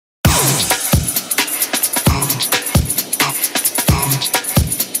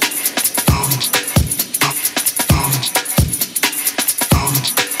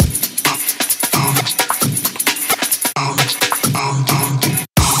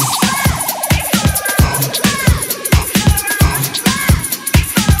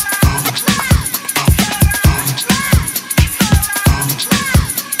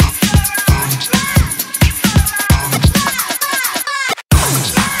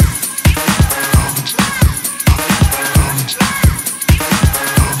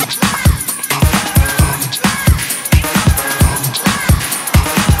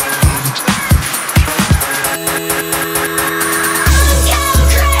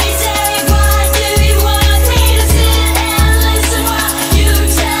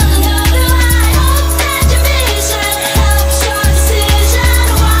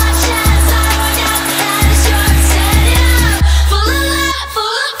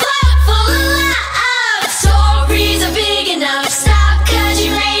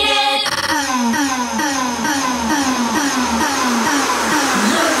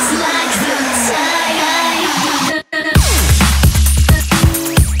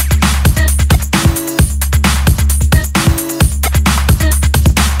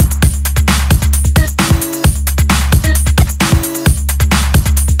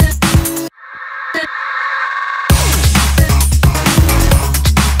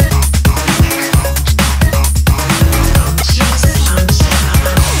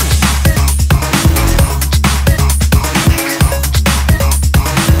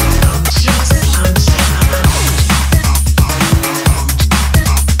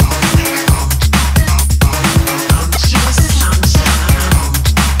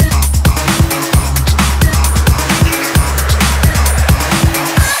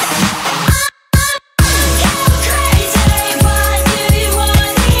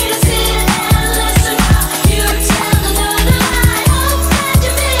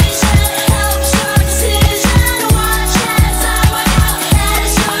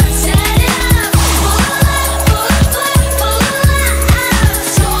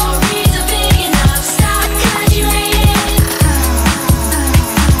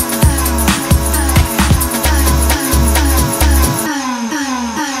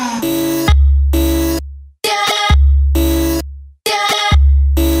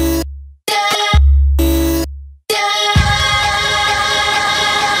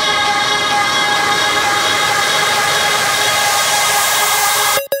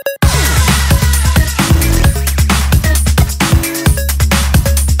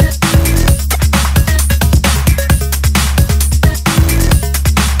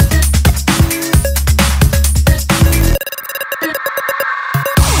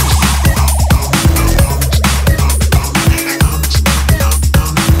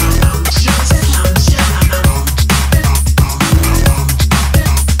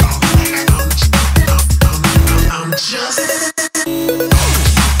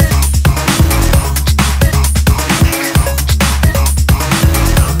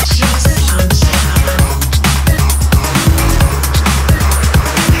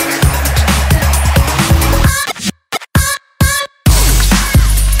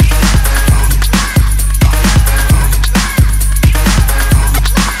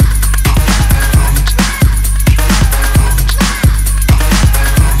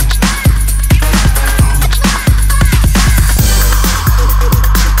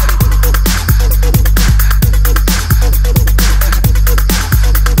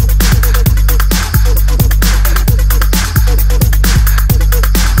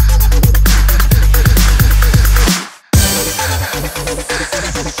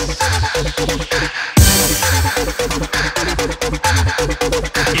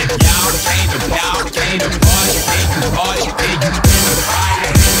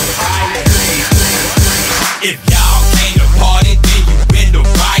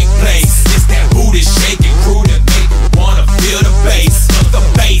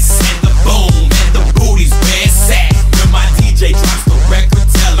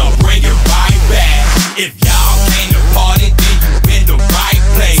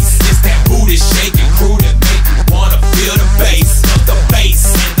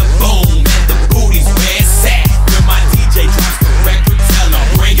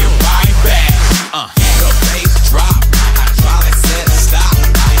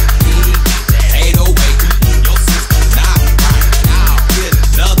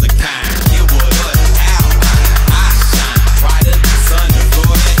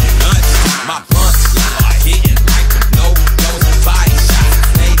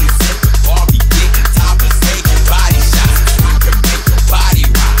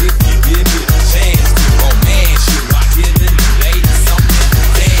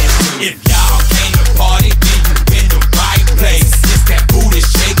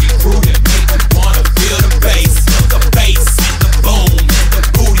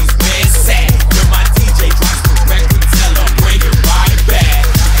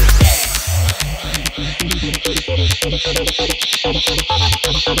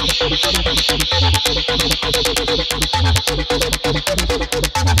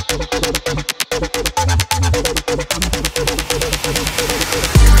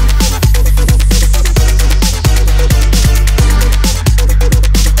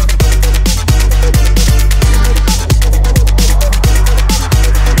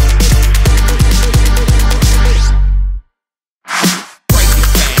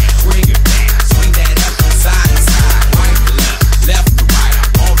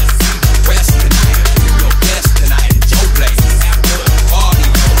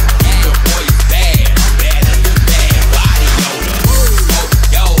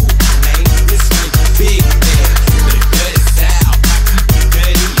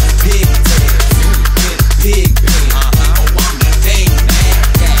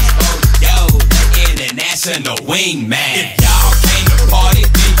Wingman. If y'all came to party,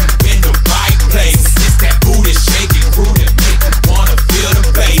 then you in the right place. It's that booty shaking crew that make you wanna feel the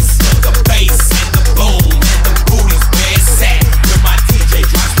bass. The bass and the boom and the booty's where it's at. When my DJ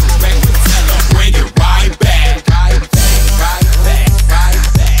drops the record, tell him bring it right back. Right back, right back, right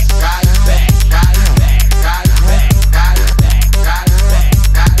back, right back, right back, right back, right back, right back, right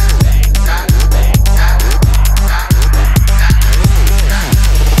back, right back, right back.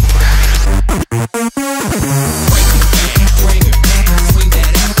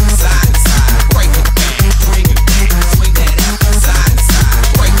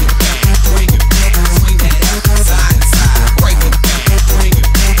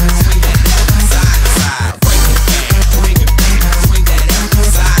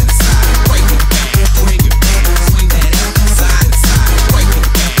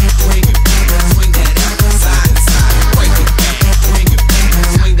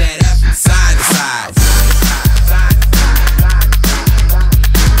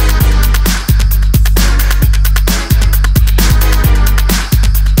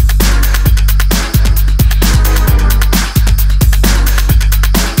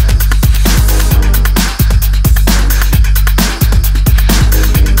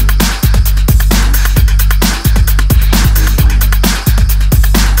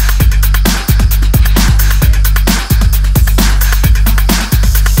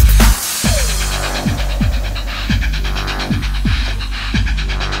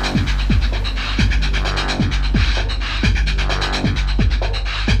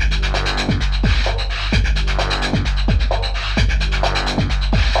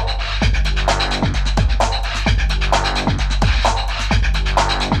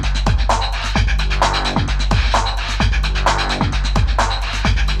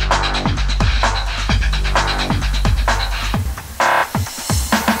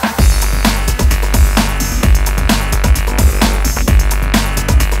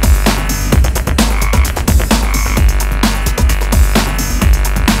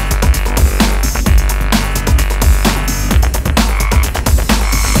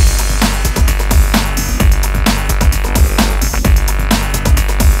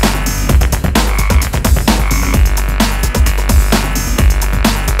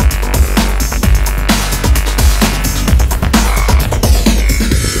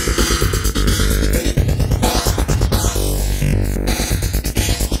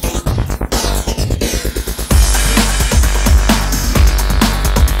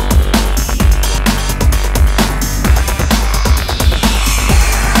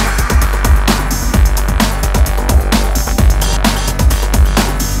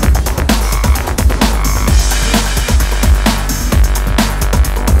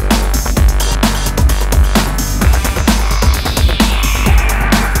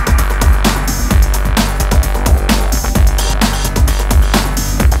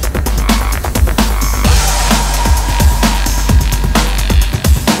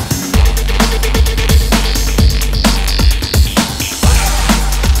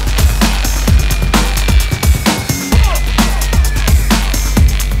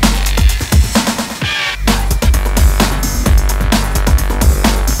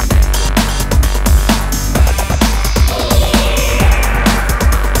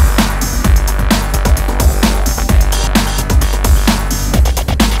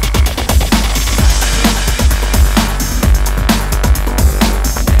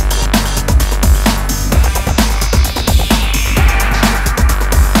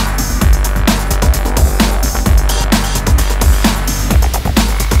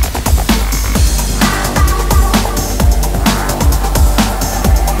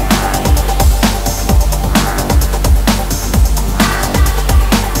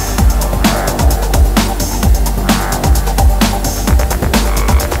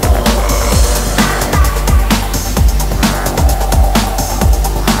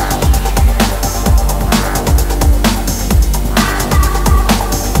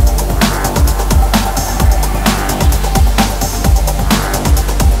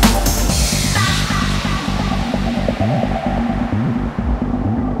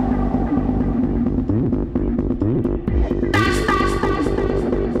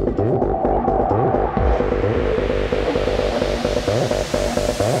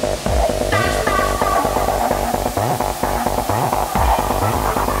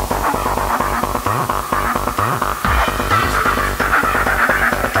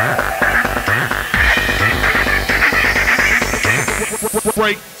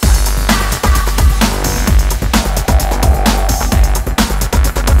 break.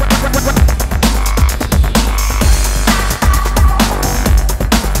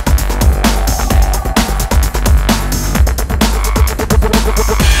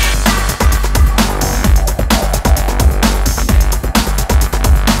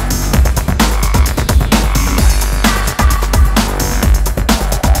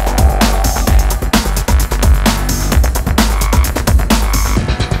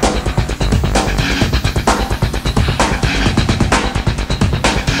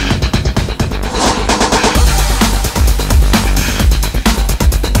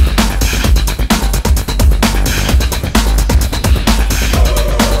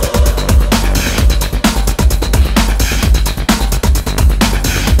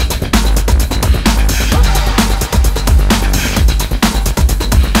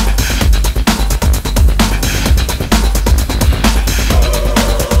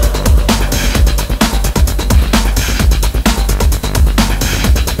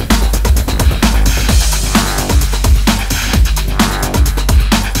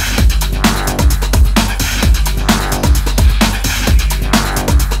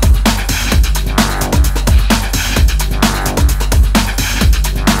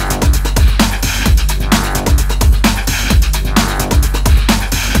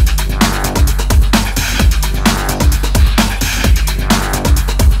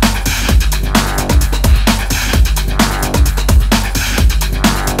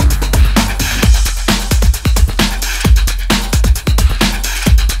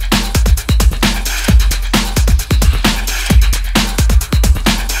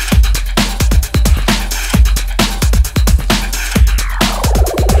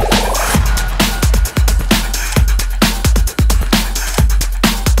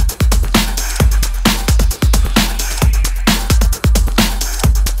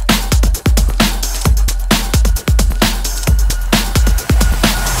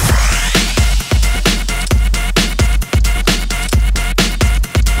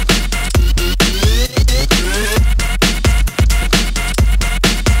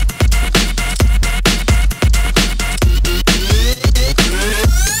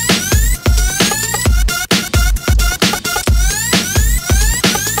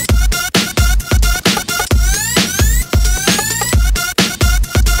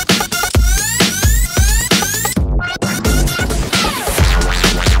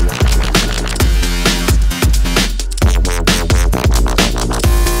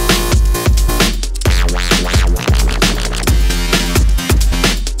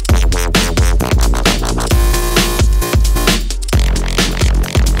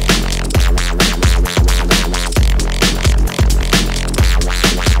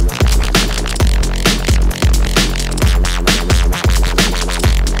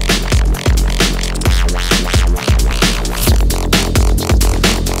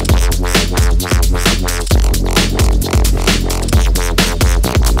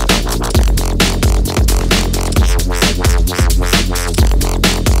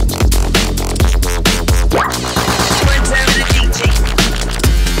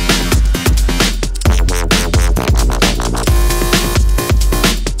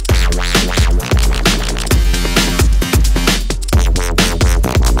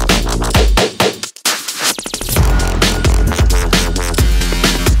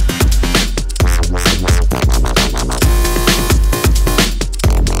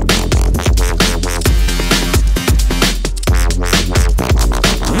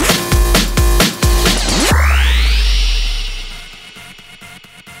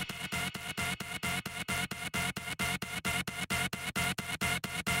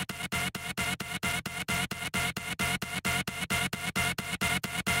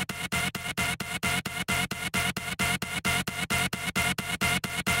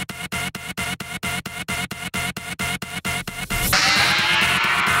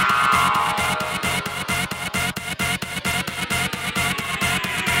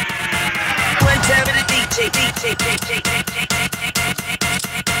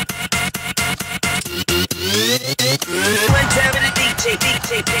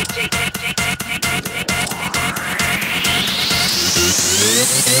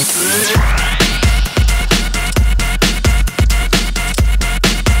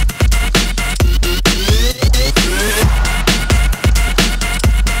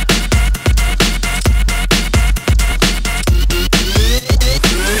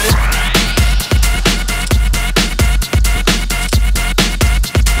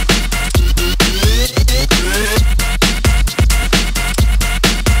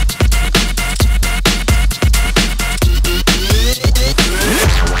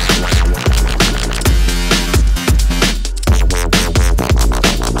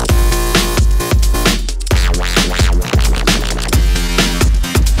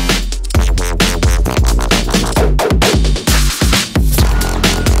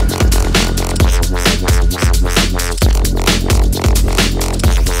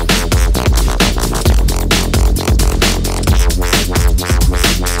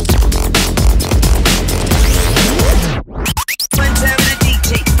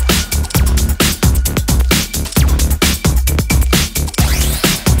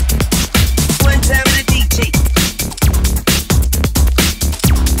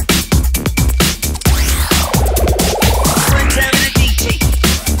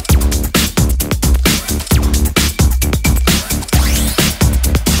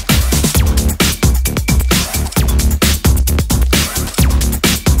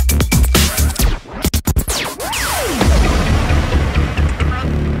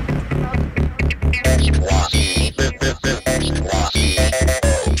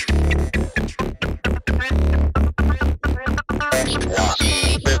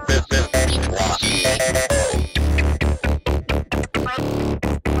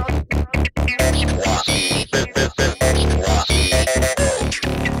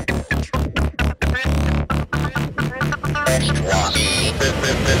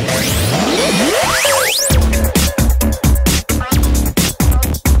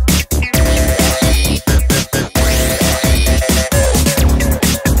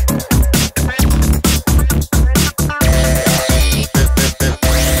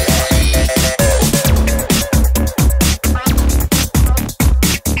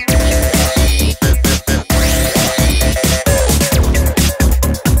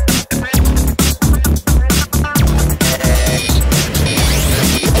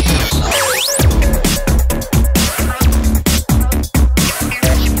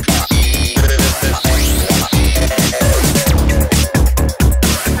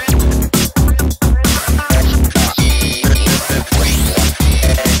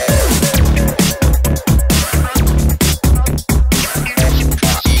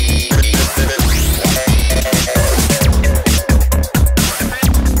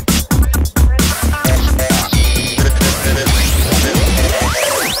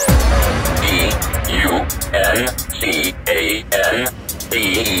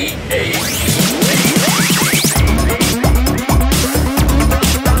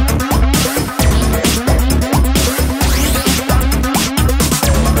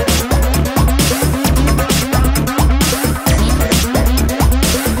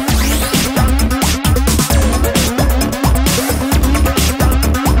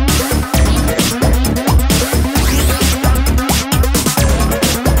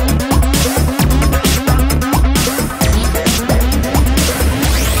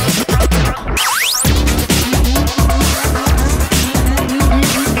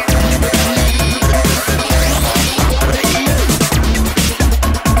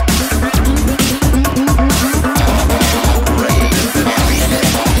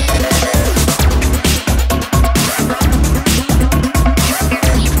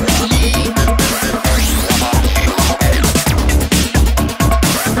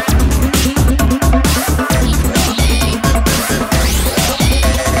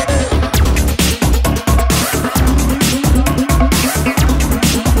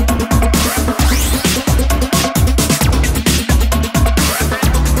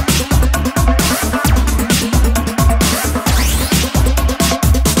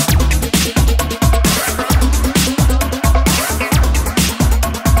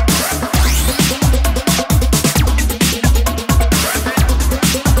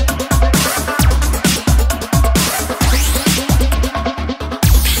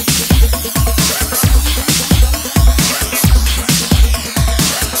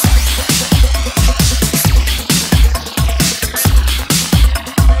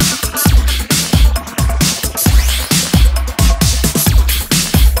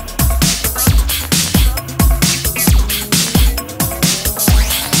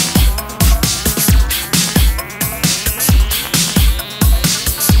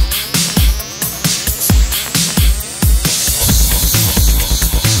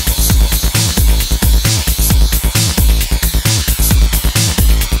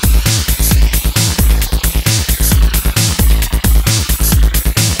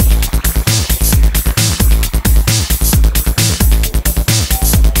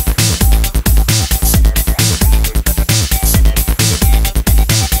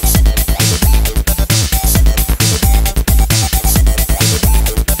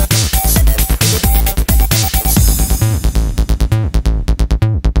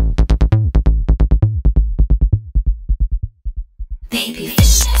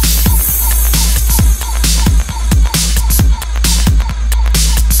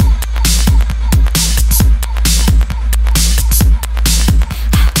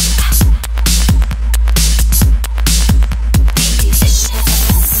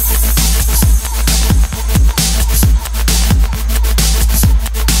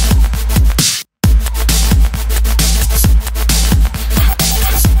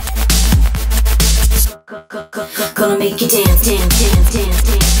 Gonna make you dance, dance, dance, dance,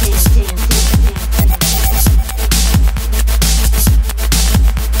 dance, dance, dance.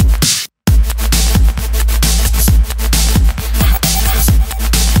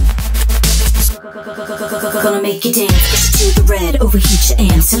 Gonna make you dance, push you to the red, overheat your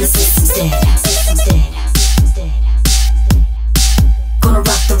amps till the system's dead. Gonna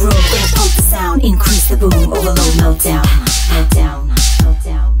rock the room, gonna pump the sound, increase the boom, overload, meltdown, meltdown,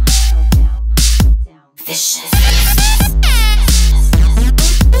 meltdown, meltdown, meltdown, vicious.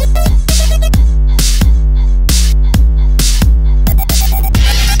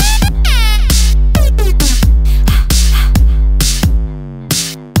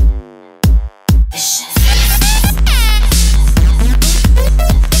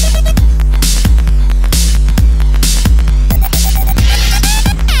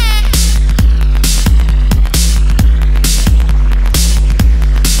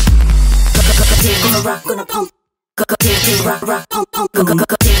 rock pump pump boom.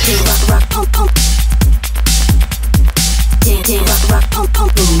 Dance rock rock pump pump. Dance rock rock pump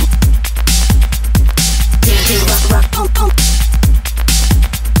pump boom. Dance rock rock pump pump.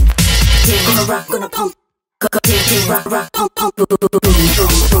 Dance gonna rock gonna pump. Dance rock rock pump pump boom boom boom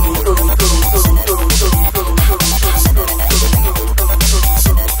boom boom boom boom boom.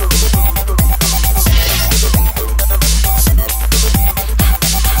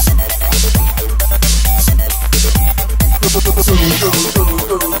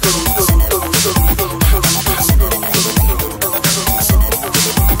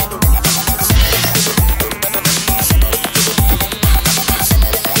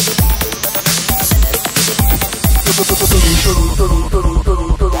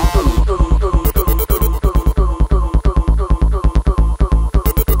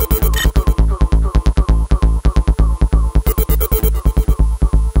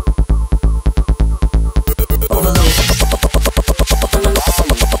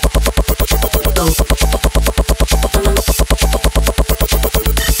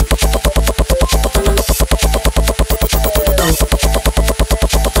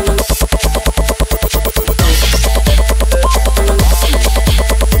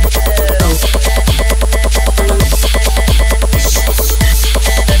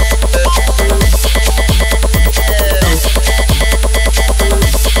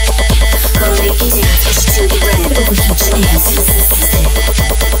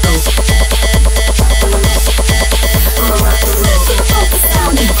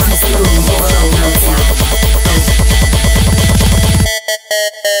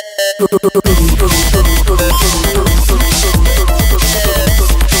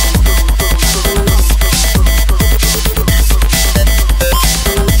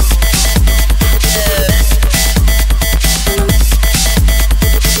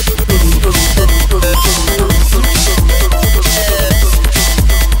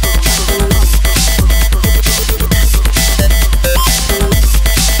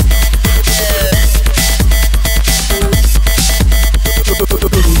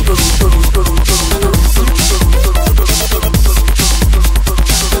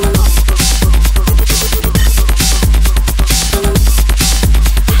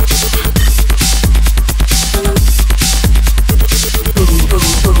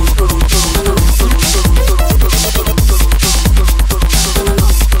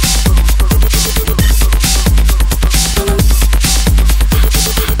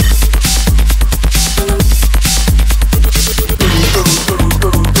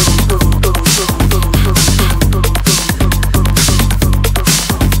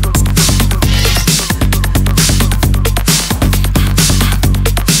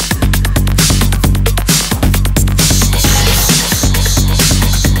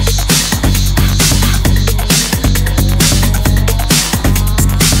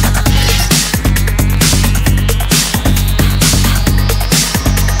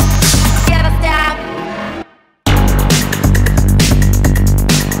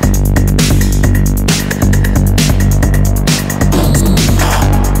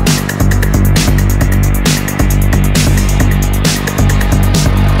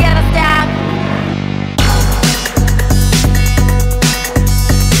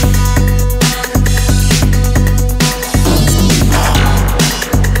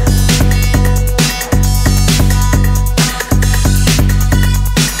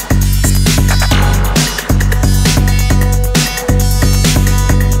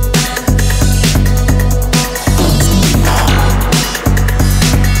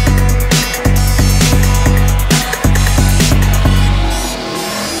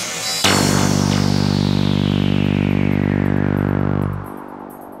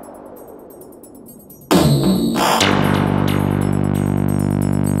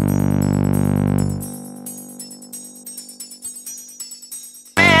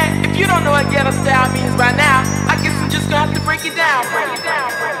 Ghettostyle means by now. I guess I'm just gonna have to break it down, break it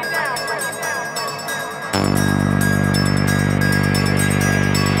down, break it down. Ghettostyle.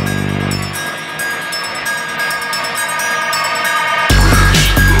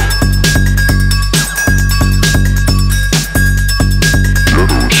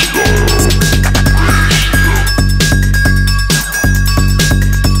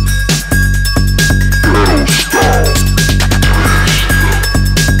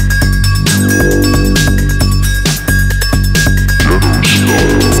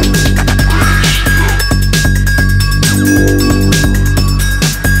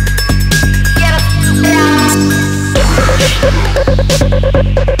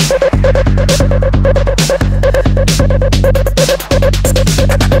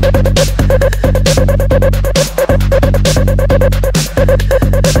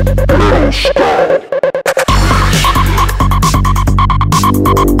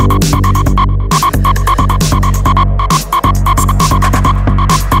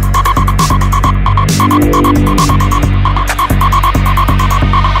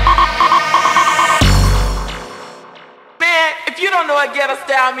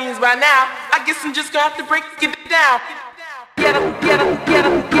 means by now. I guess I'm just gonna have to break it down. Ghettostyle.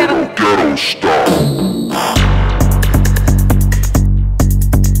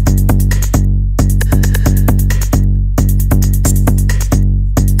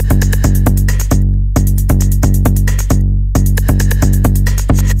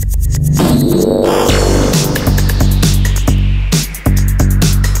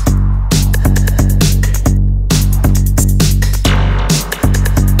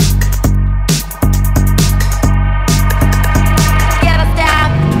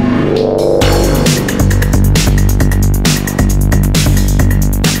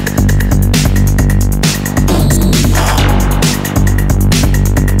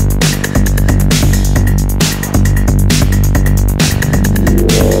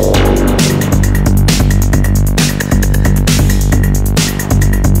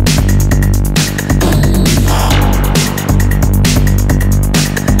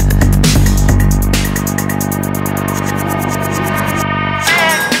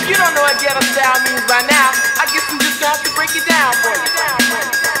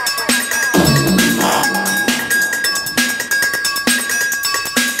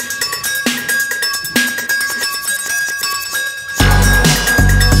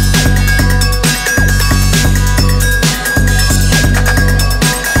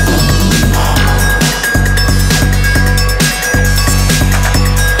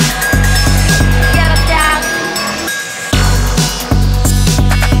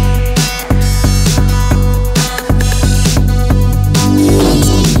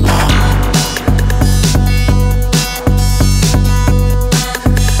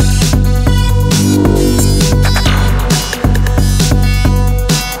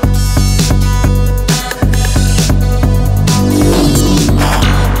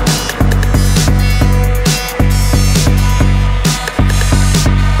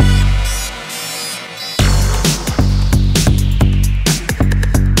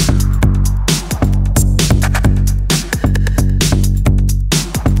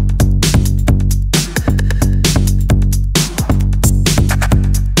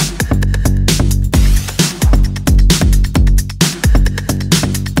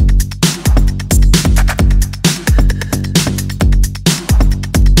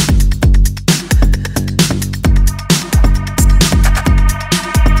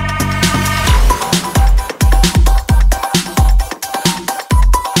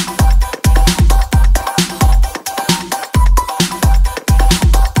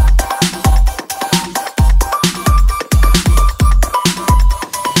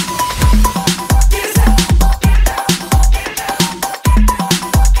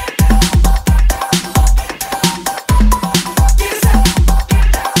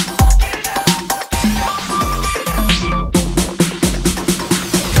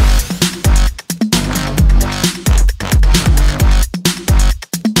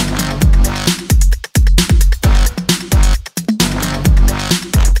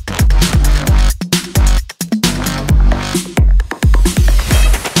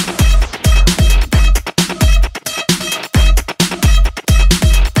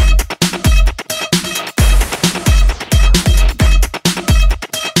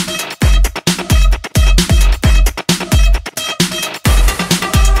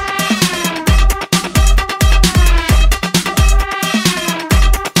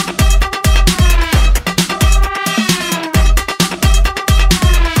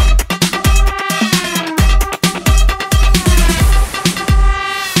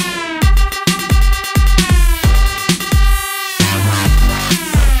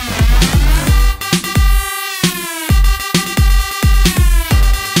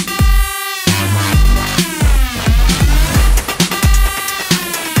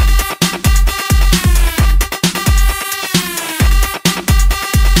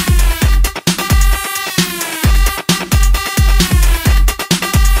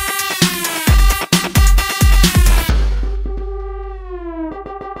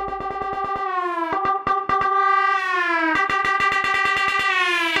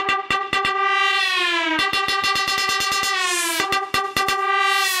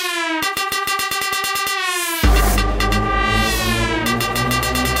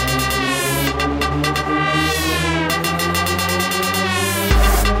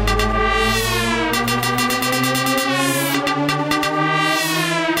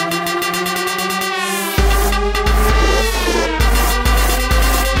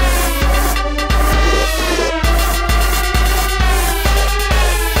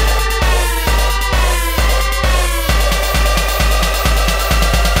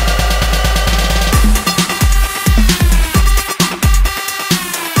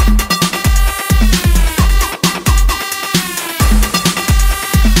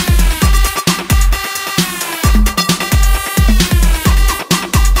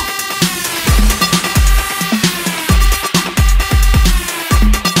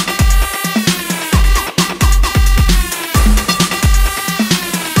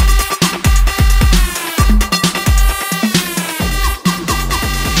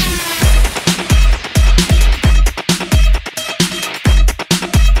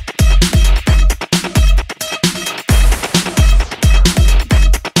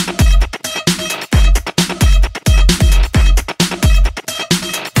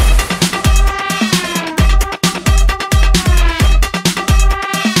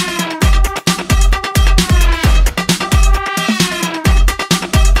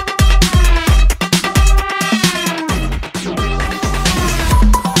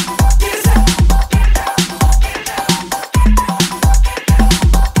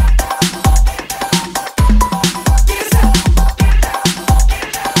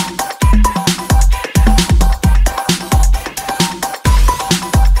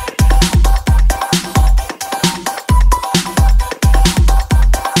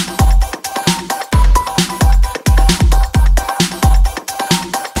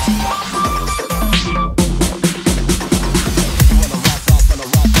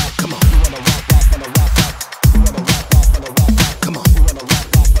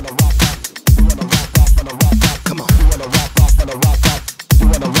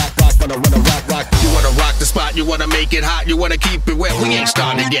 hot, you wanna keep it wet, we ain't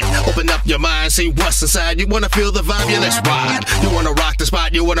started yet. Open up your mind, see what's inside. You wanna feel the vibe, yeah, let's ride. You wanna rock the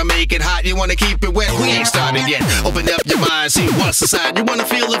spot, you wanna make it hot, you wanna keep it wet, we ain't started yet. Open up your mind, see what's inside. You wanna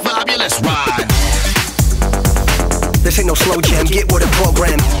feel the vibe, yeah, let's ride. This ain't no slow jam, get with a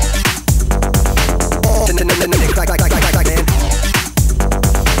program.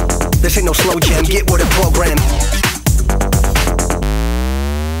 This ain't no slow jam, get with a program.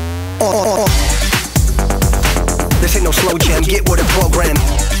 This ain't no slow jam, get with a program.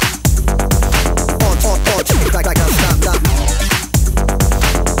 Stop.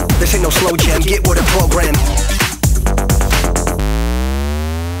 This ain't no slow jam, get with a program.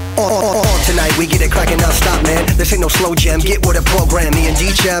 Tonight we get it crackin', now stop, man. This ain't no slow jam, get with a program. Me and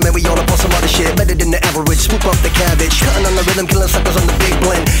D-Jam, man, we all up on some other shit. Better than the average, swoop up the cabbage. Cutting on the rhythm, killing suckers on the big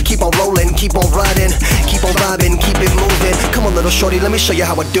blend. Keep on rolling, keep on riding, keep on vibing, keep it moving. Come on, little shorty, let me show you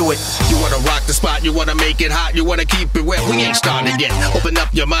how I do it. You wanna rock the spot, you wanna make it hot, you wanna keep it wet, we ain't started yet. Open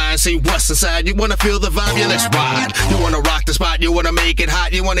up your mind, see what's inside. You wanna feel the vibe, yeah, let's ride. You wanna rock the spot, you wanna make it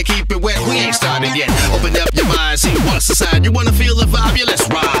hot, you wanna keep it wet, we ain't started yet. Open up your mind, see what's inside. You wanna feel the vibe, yeah, let's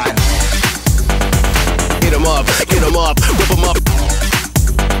ride. Hit 'em up, whip 'em up.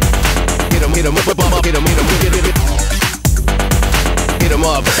 Hit 'em, whip 'em up, hit 'em, hit 'em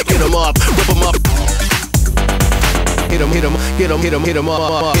up, whip 'em up. Hit 'em, hit 'em up, hit 'em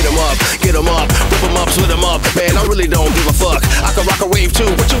up, get 'em up, whip 'em up, split 'em up. Man, I really don't give a fuck. I can rock a rave too.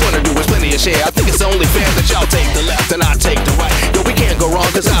 What you wanna do is plenty of share. I think it's only fair that y'all take the left and I take the right. Yo, we can't go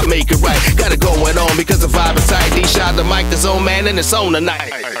wrong cause I make it right. Got it going on because the vibe is tight. D-Shot the mic, the zone man, and it's on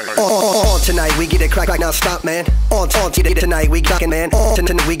tonight. Tonight we get it crack, now stop, man. On tonight we crackin', man.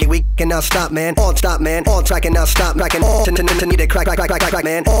 Tonight we can now stop, man. On stop, man. On trackin', now stop, crackin'. Tonight it crack,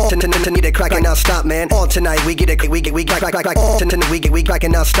 man. Tonight it crack, now stop, man. On tonight we get it, we crack. Tonight we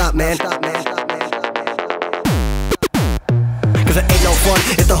crackin', now stop, man. Cause it ain't no fun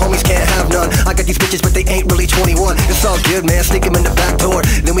if the homies can't have none. I got these bitches but they ain't really 21. It's all good, man, sneak them in the back door.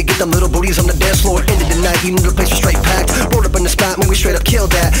 Then we get them little booties on the dance floor. End of the night, you know the place was straight packed. Rolled up in the spot, man, we straight up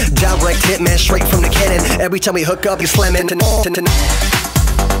killed that. Direct hit, man, straight from the cannon. Every time we hook up, you slamming.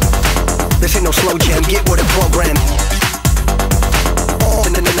 This ain't no slow jam, get with a program.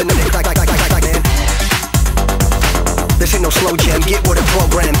 This ain't no slow jam, get with a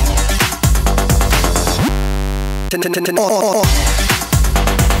program.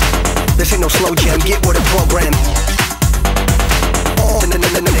 This ain't no slow jam, get with a program.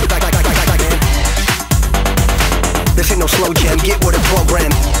 This ain't no slow jam, get with a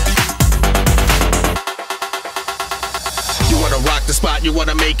program. You wanna rock the spot, you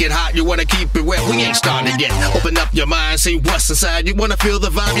wanna make it hot, you wanna keep it wet, we ain't started yet. Open up your mind, see what's inside. You wanna feel the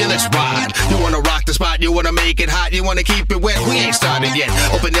vibe, yeah, let's ride. You wanna rock the spot, you wanna make it hot, you wanna keep it wet, we ain't started yet.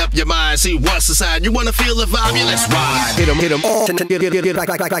 Open up your mind, see what's inside. You wanna feel the vibe, yeah, let's ride. Hit 'em, man.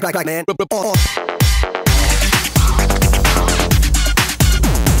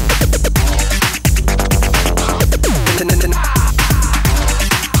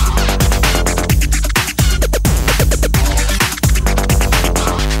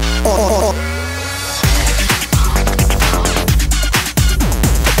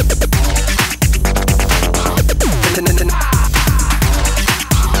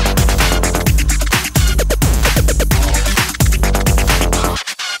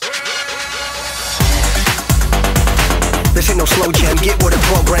 This ain't no slow jam, get with a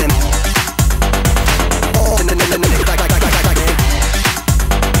program.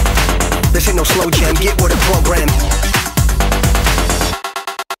 This ain't no slow jam, get with a program.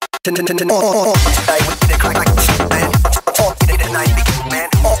 Tonight we get it crack, man. Tonight we get it, man.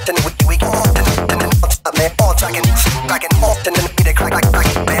 Tonight we get it, man. On tracking, cracking. Tonight we get it crack,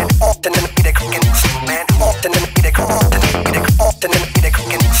 man. Tonight we get it cracking, man. Tonight we get it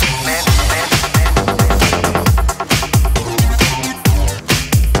cracking, man.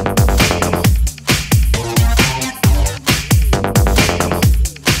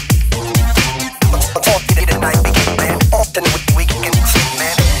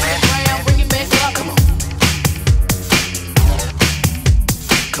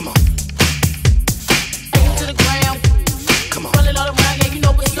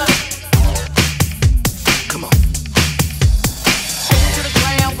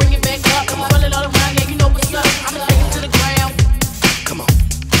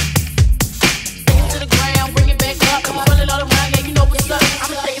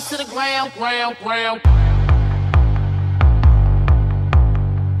 Ground.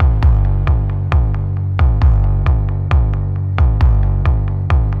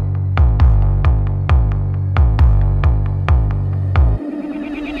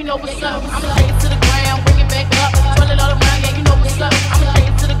 You know what's up? I'ma take it to the ground, bring it back up, roll it all around.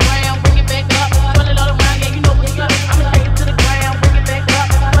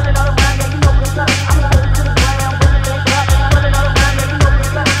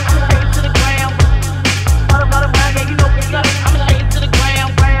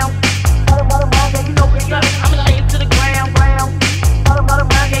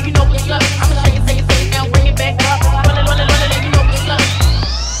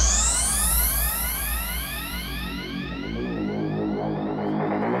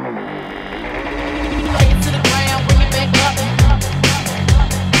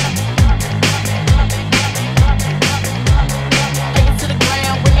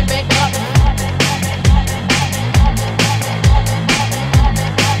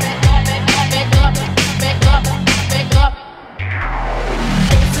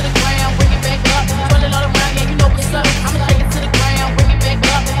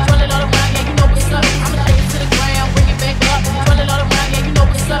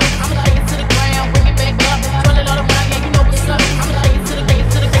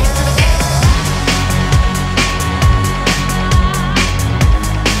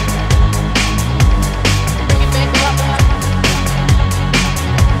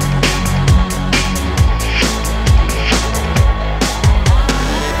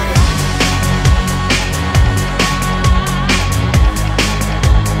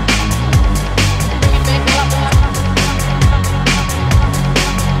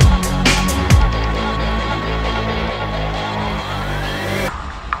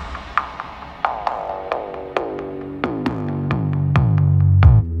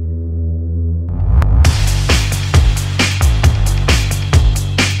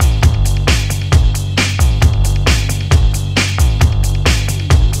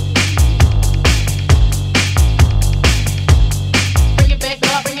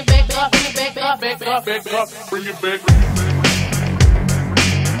 back up, bring it back.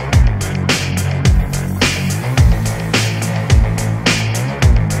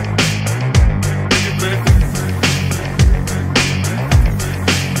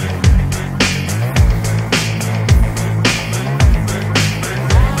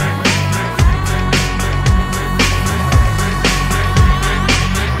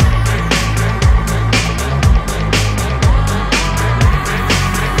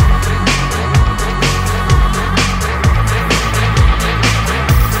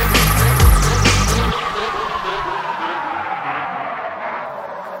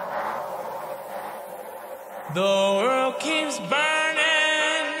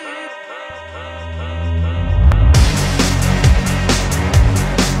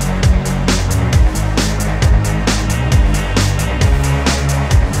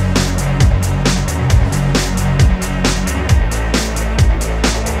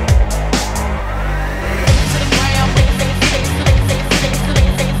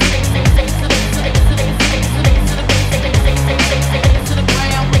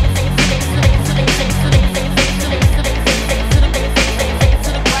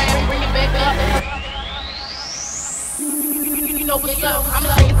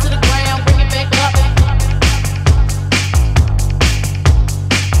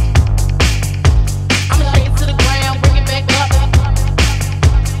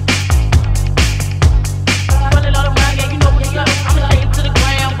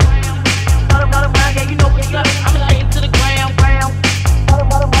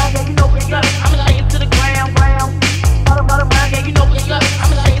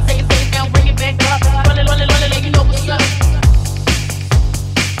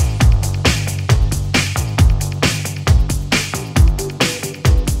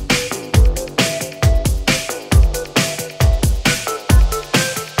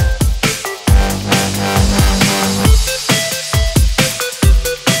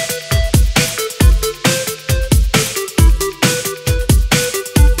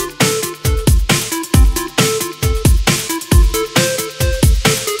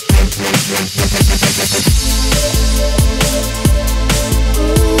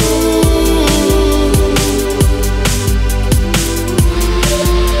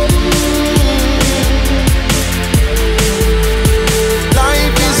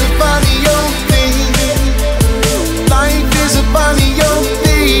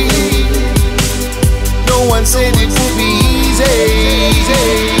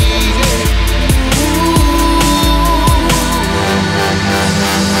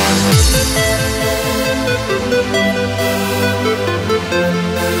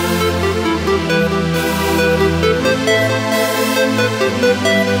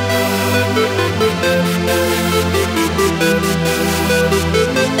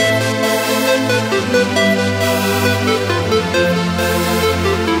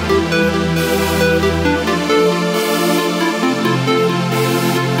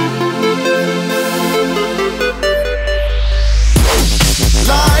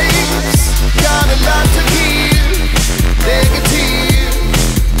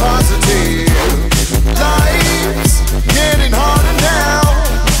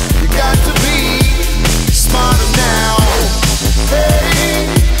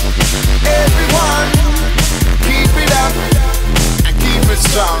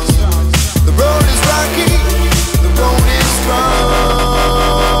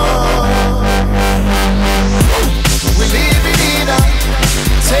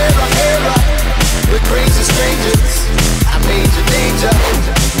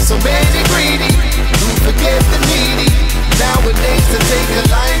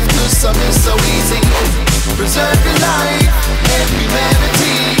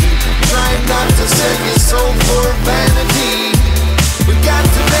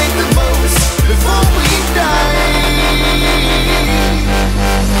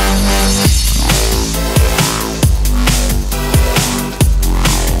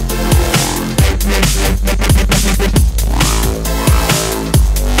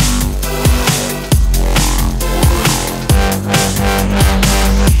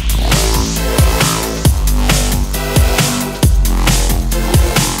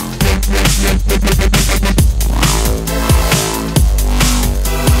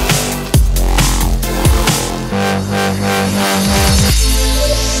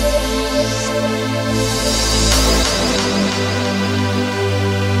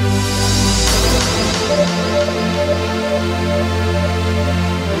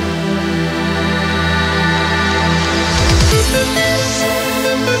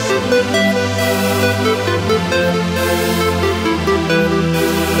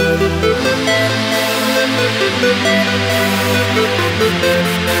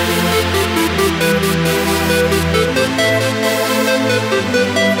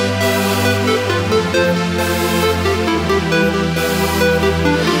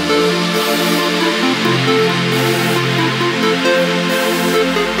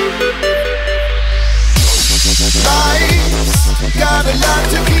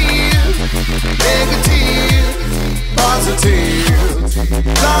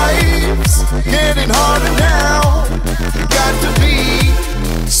 harder now. Got to be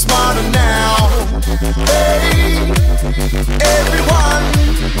smarter now. Hey, everyone,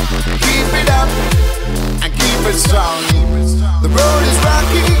 keep it up and keep it strong. The road is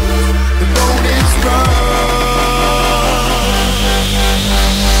rocky, the road is rough.